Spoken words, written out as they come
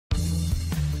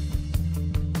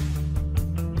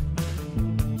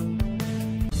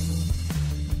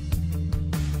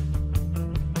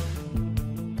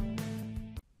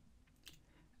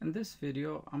In this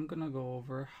video, I'm going to go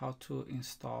over how to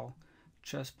install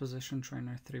Chess Position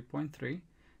Trainer 3.3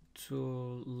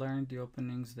 to learn the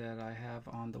openings that I have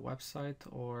on the website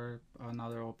or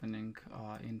another opening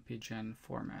in PGN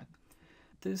format.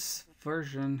 This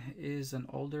version is an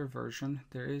older version.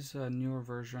 There is a newer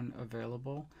version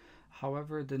available.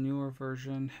 However, the newer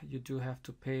version, you do have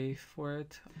to pay for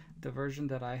it. The version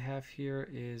that I have here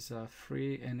is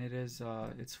free, and it is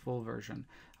its full version.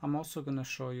 I'm also going to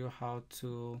show you how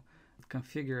to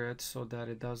configure it so that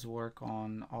it does work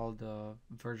on all the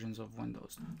versions of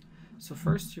Windows. So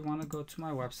first, you want to go to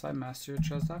my website,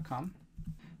 masteryourchess.com.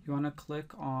 You want to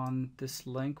click on this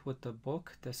link with the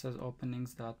book that says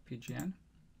openings.pgn.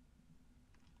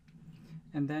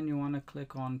 And then you want to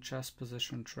click on Chess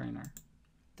Position Trainer.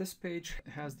 This page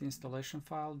has the installation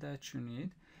file that you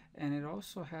need, and it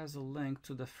also has a link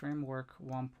to the framework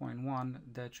 1.1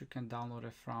 that you can download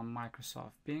it from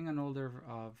Microsoft. Being an older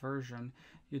version,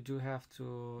 you do have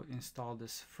to install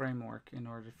this framework in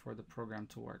order for the program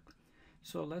to work.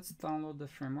 So let's download the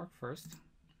framework first.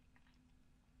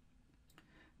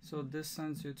 So this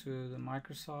sends you to the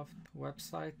Microsoft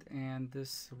website, and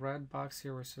this red box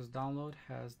here where it says download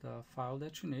has the file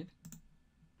that you need.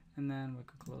 And then we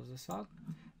could close this out.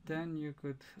 Then you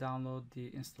could download the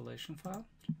installation file.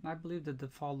 And I believe the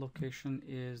default location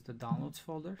is the downloads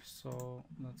folder. So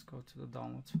let's go to the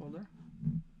downloads folder.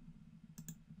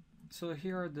 So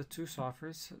here are the two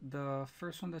softwares. The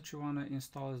first one that you want to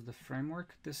install is the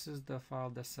framework. This is the file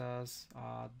that says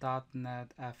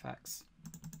 .NET-FX.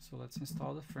 So let's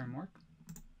install the framework.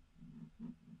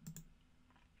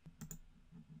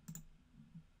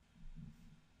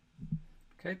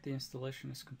 Okay, the installation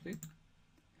is complete.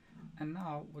 And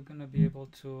now we're going to be able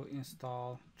to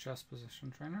install Chess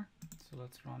Position Trainer. So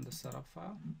let's run the setup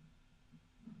file.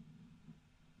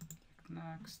 Click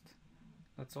next.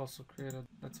 Let's also create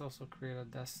a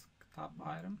desktop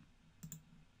item.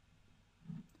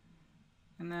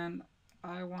 And then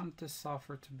I want this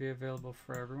software to be available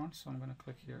for everyone, so I'm going to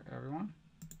click here, everyone,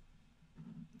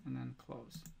 and then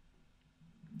close.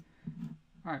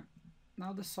 All right,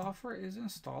 now the software is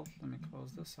installed. Let me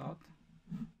close this out.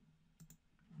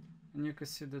 And you can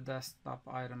see the desktop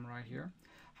item right here.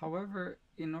 However,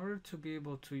 in order to be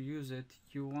able to use it,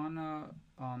 you want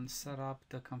to set up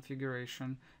the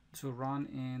configuration to run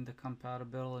in the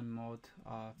compatibility mode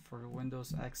for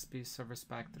Windows XP Service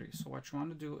Pack 3. So what you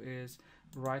want to do is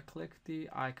right click the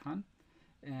icon,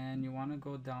 and you want to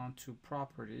go down to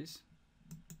properties,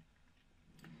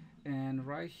 and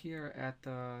right here at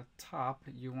the top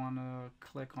you want to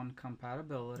click on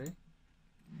compatibility,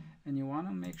 and you want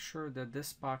to make sure that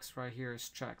this box right here is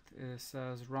checked. It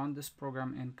says run this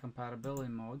program in compatibility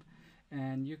mode,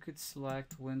 and you could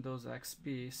select Windows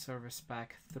XP Service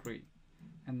Pack 3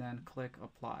 and then click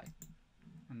apply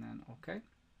and then OK.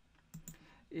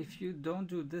 If you don't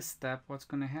do this step, what's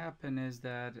going to happen is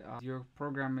that your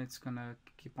program is going to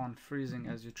keep on freezing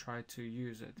as you try to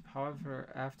use it. However,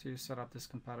 after you set up this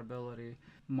compatibility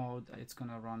mode, it's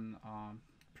going to run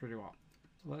pretty well.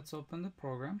 So let's open the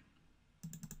program.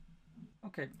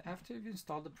 Okay, after you've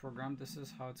installed the program, this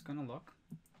is how it's going to look.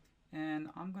 And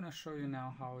I'm going to show you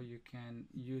now how you can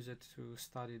use it to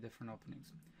study different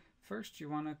openings. First, you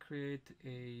want to create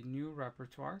a new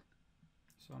repertoire.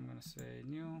 So I'm going to say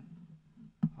new.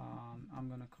 I'm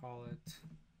going to call it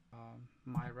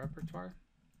my repertoire.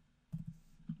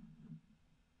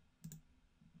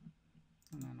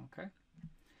 And then OK.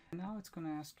 Now it's going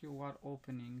to ask you what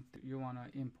opening you want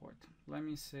to import. Let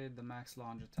me say the max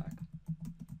launch attack.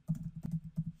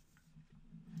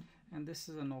 And this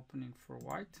is an opening for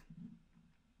white.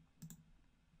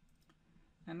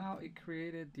 And now it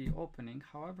created the opening.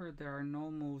 However, there are no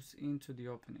moves into the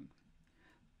opening.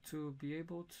 To be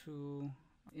able to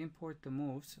import the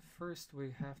moves, first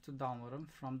we have to download them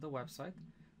from the website.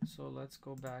 So let's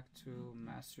go back to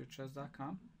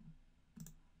masteryourchess.com.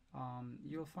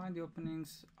 You'll find the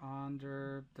openings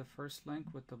under the first link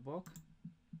with the book.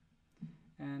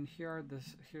 And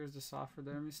here's the software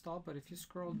that I'm installed. But if you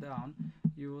scroll down,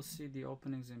 you will see the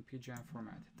openings in PGN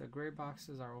format. The gray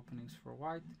boxes are openings for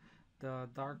white. The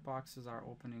dark boxes are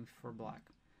openings for black.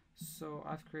 So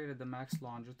I've created the max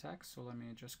launch attack. So let me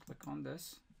just click on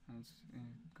this, and it's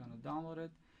going to download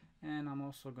it. And I'm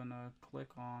also going to click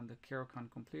on the caro-kann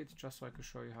complete, just so I could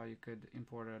show you how you could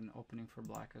import an opening for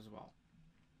black as well.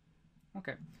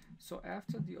 Okay, so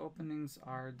after the openings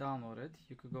are downloaded,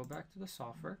 you could go back to the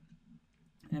software.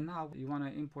 And now you want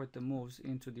to import the moves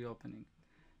into the opening.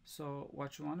 So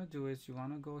what you want to do is you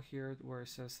want to go here where it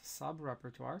says sub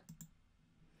repertoire,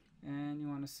 and you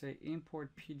want to say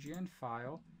import PGN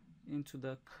file into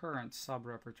the current sub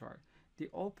repertoire. The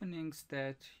openings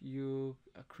that you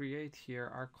create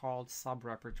here are called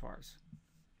sub-repertoires.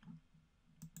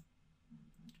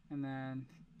 And then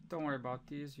don't worry about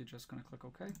these, you're just going to click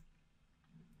OK.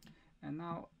 And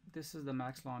now this is the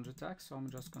max launch attack, so I'm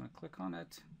just going to click on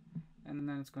it, and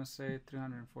then it's going to say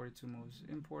 342 moves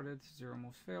imported, 0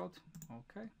 moves failed.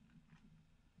 Okay.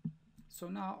 So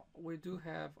now we do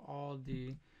have all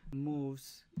the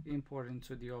moves imported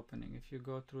into the opening. If you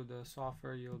go through the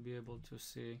software, you'll be able to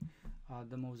see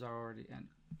the moves are already in.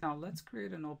 Now let's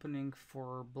create an opening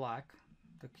for black,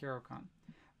 the caro-kann.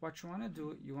 What you want to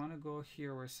do, you want to go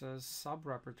here where it says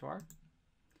sub-repertoire,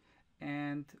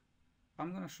 and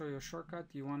I'm going to show you a shortcut.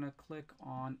 You want to click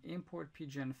on import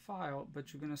PGN file,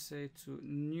 but you're going to say to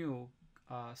new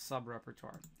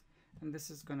sub-repertoire. And this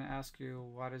is going to ask you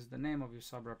what is the name of your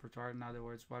sub-repertoire. In other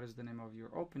words, what is the name of your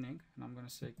opening. And I'm going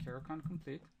to say caro-kann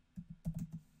complete.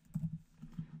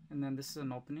 And then this is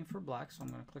an opening for black, so I'm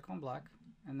going to click on black.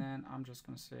 And then I'm just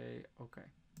going to say OK.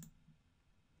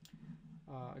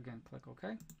 Again, click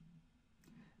OK.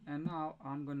 And now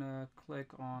I'm going to click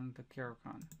on the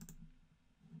caro-kann.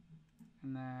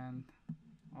 And then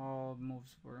all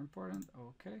moves were important.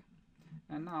 Okay.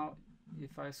 And now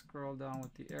if I scroll down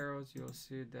with the arrows, you'll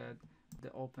see that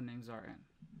the openings are in.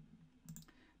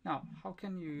 Now, how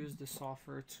can you use the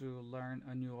software to learn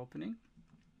a new opening?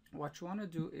 What you want to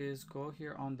do is go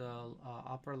here on the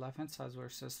upper left hand side where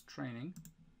it says training.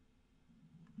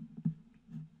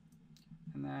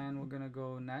 And then we're going to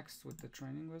go next with the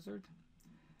training wizard.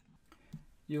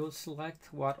 You'll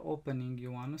select what opening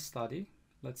you want to study.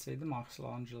 Let's say the max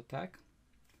launch attack.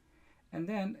 And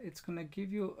then it's going to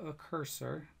give you a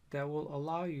cursor that will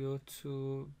allow you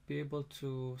to be able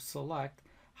to select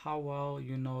how well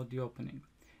you know the opening.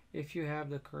 If you have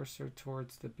the cursor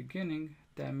towards the beginning,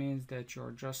 that means that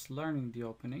you're just learning the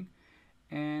opening.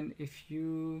 And if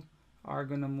you are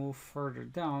going to move further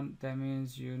down, that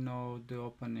means you know the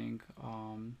opening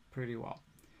pretty well.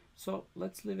 So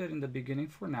let's leave it in the beginning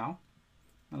for now.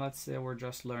 And let's say we're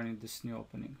just learning this new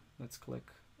opening. Let's click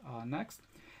next.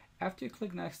 After you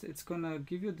click next, it's gonna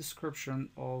give you a description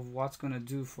of what's gonna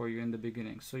do for you in the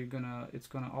beginning. So it's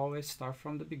gonna always start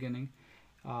from the beginning.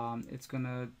 It's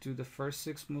gonna do the first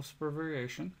 6 moves per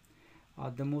variation.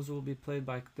 The moves will be played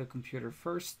by the computer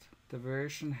first. The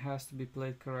variation has to be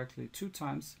played correctly 2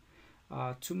 times.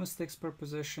 2 mistakes per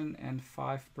position and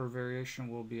 5 per variation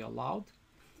will be allowed.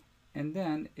 And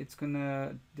then it's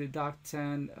gonna deduct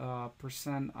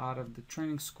 10% out of the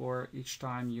training score each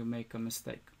time you make a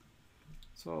mistake.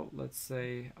 So let's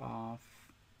say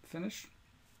finish.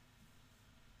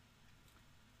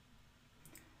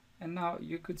 And now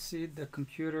you could see the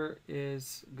computer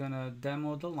is gonna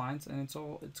demo the lines, and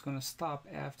it's gonna stop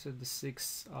after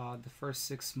the first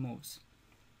 6 moves.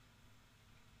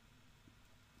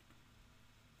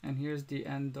 And here's the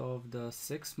end of the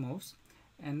 6 moves.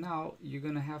 And now you're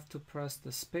gonna have to press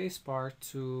the space bar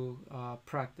to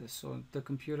practice. So the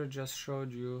computer just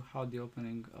showed you how the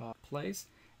opening plays,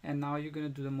 and now you're gonna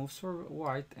do the moves for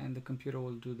white, and the computer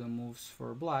will do the moves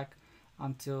for black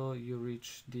until you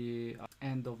reach the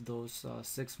end of those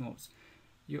 6 moves.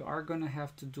 You are gonna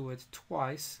have to do it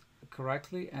twice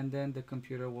correctly, and then the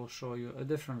computer will show you a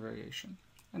different variation.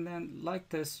 And then like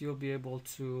this, you'll be able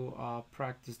to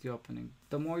practice the opening.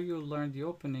 The more you learn the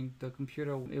opening, the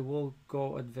computer, it will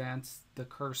go advance the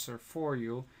cursor for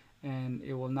you, and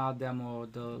it will now demo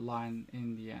the line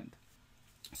in the end.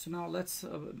 So now let's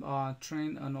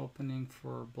train an opening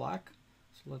for black.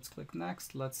 So let's click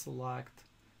next. Let's select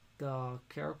the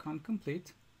caro-kann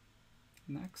complete.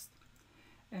 Next.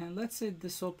 And let's say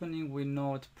this opening, we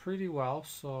know it pretty well.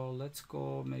 So let's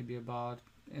go maybe about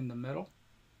in the middle.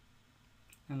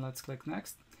 And let's click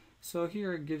next. So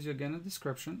here it gives you again a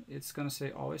description. It's going to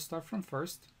say always start from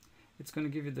first. It's going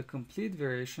to give you the complete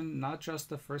variation, not just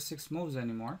the first 6 moves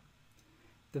anymore.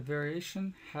 The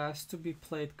variation has to be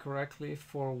played correctly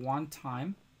for 1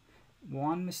 time.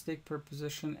 1 mistake per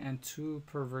position and 2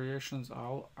 per variations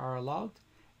are allowed.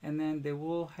 And then they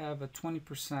will have a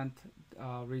 20%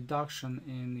 reduction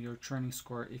in your training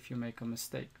score if you make a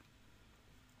mistake.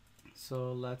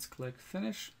 So let's click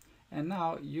finish. And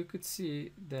now you could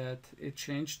see that it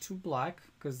changed to black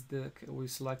because we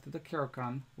selected the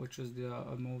caro-kann, which is the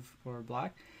move for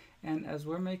black. And as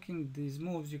we're making these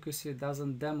moves, you can see it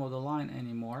doesn't demo the line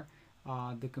anymore.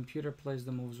 The computer plays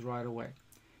the moves right away.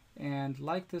 And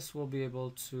like this, we'll be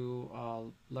able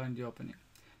to learn the opening.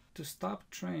 To stop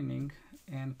training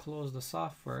and close the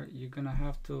software, you're gonna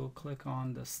have to click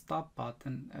on the stop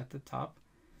button at the top.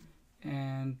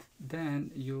 and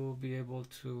then you will be able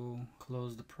to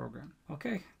close the program.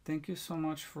 Okay, thank you so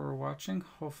much for watching.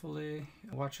 Hopefully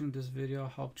watching this video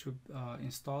helped you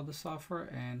install the software,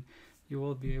 and you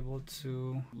will be able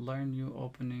to learn new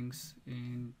openings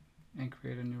and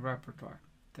create a new repertoire.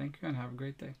 Thank you and have a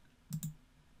great day.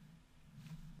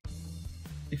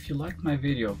 If you liked my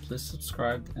video, please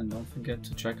subscribe and don't forget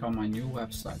to check out my new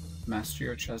website,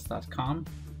 masteryourchess.com,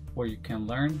 where you can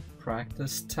learn,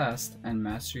 practice, test, and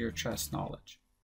master your chess knowledge.